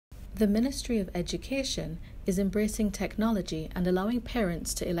The Ministry of Education is embracing technology and allowing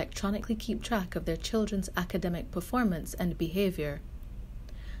parents to electronically keep track of their children's academic performance and behavior.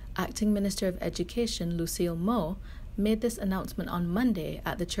 Acting Minister of Education Lucille Moe made this announcement on Monday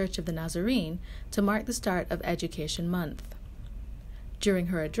at the Church of the Nazarene to mark the start of Education Month. During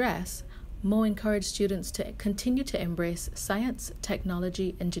her address, Moe encouraged students to continue to embrace science,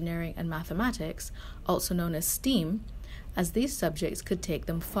 technology, engineering, and mathematics, also known as STEAM, as these subjects could take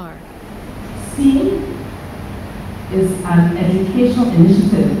them far. STEAM is an educational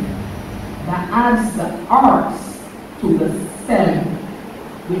initiative that adds the arts to the STEM,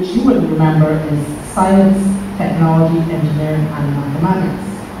 which you would remember is science, technology, engineering, and mathematics.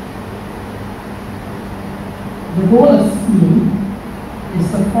 The goal of STEAM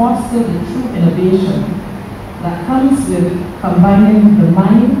is to foster the true innovation that comes with combining the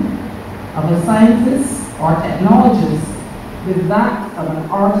mind of a scientist or technologist with that of an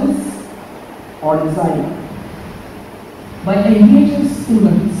artist or designer. By engaging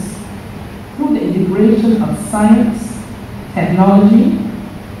students through the integration of science, technology,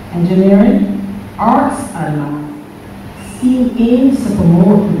 engineering, arts, and math, STEAM aims to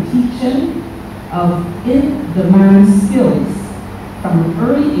promote the teaching of in-demand skills from an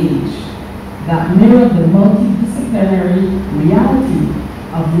early age that mirror the multidisciplinary reality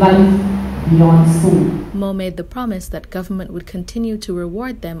of life beyond school. Moe made the promise that government would continue to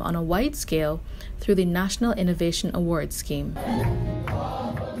reward them on a wide scale through the National Innovation Award Scheme.